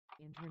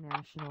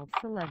International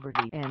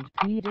celebrity and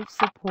PETA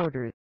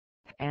supporter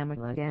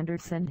Pamela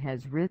Anderson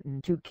has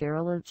written to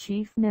Kerala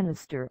Chief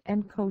Minister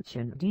and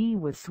Cochin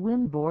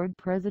Swim Board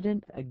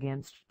President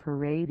against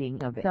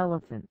parading of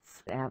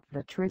elephants at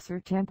the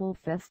toTemple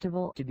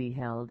festival to be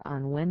held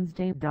on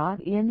Wednesday.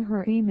 In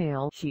her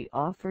email she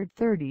offered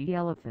 30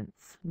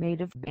 elephants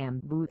made of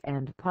bamboo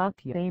and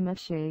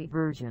papier-mâché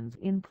versions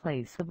in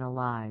place of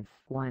live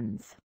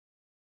ones.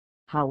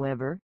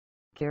 However,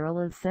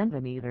 Kerala's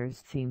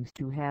centimeters seems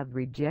to have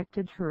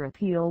rejected her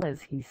appeal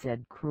as he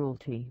said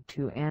cruelty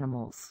to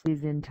animals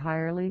is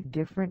entirely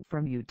different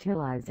from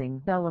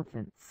utilizing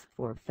elephants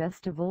for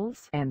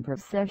festivals and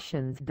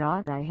processions.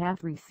 I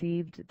have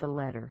received the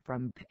letter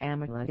from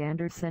Pamela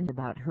Anderson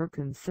about her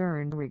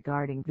concern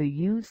regarding the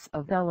use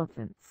of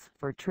elephants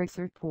for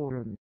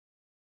toTemple.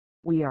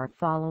 We are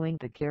following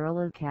the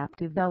Kerala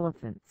Captive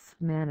Elephants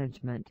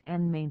Management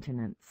and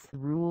Maintenance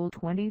Rule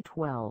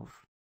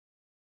 2012.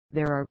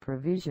 There are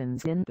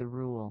provisions in the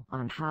rule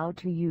on how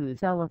to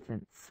use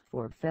elephants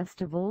for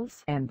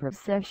festivals and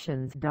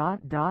processions.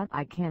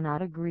 I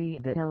cannot agree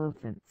that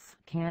elephants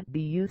can't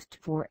be used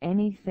for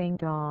anything.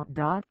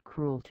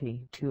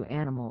 Cruelty to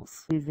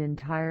animals is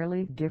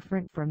entirely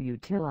different from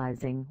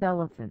utilizing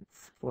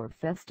elephants for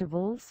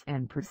festivals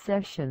and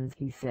processions,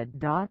 he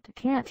said.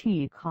 Can't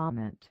he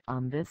comment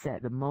on this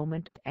at the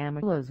moment?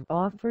 Pamela's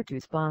offer to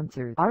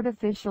sponsor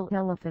artificial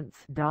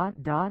elephants.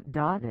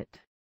 It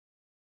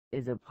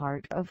is a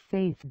part of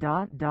faith.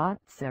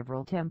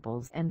 Several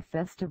temples and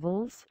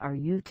festivals are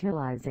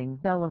utilizing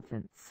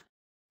elephants.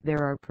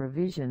 There are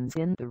provisions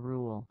in the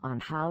rule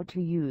on how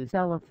to use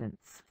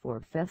elephants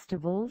for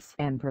festivals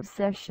and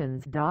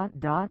processions.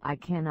 I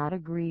cannot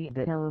agree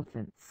that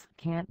elephants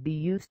can't be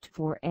used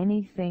for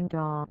anything.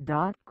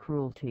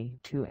 Cruelty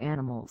to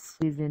animals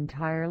is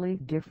entirely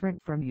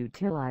different from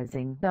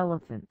utilizing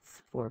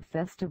elephants for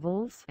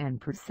festivals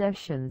and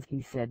processions,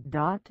 he said.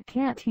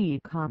 Can't he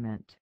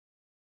comment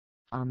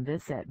on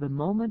this at the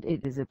moment?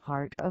 It is a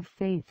part of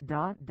faith.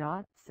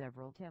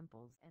 Several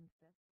temples and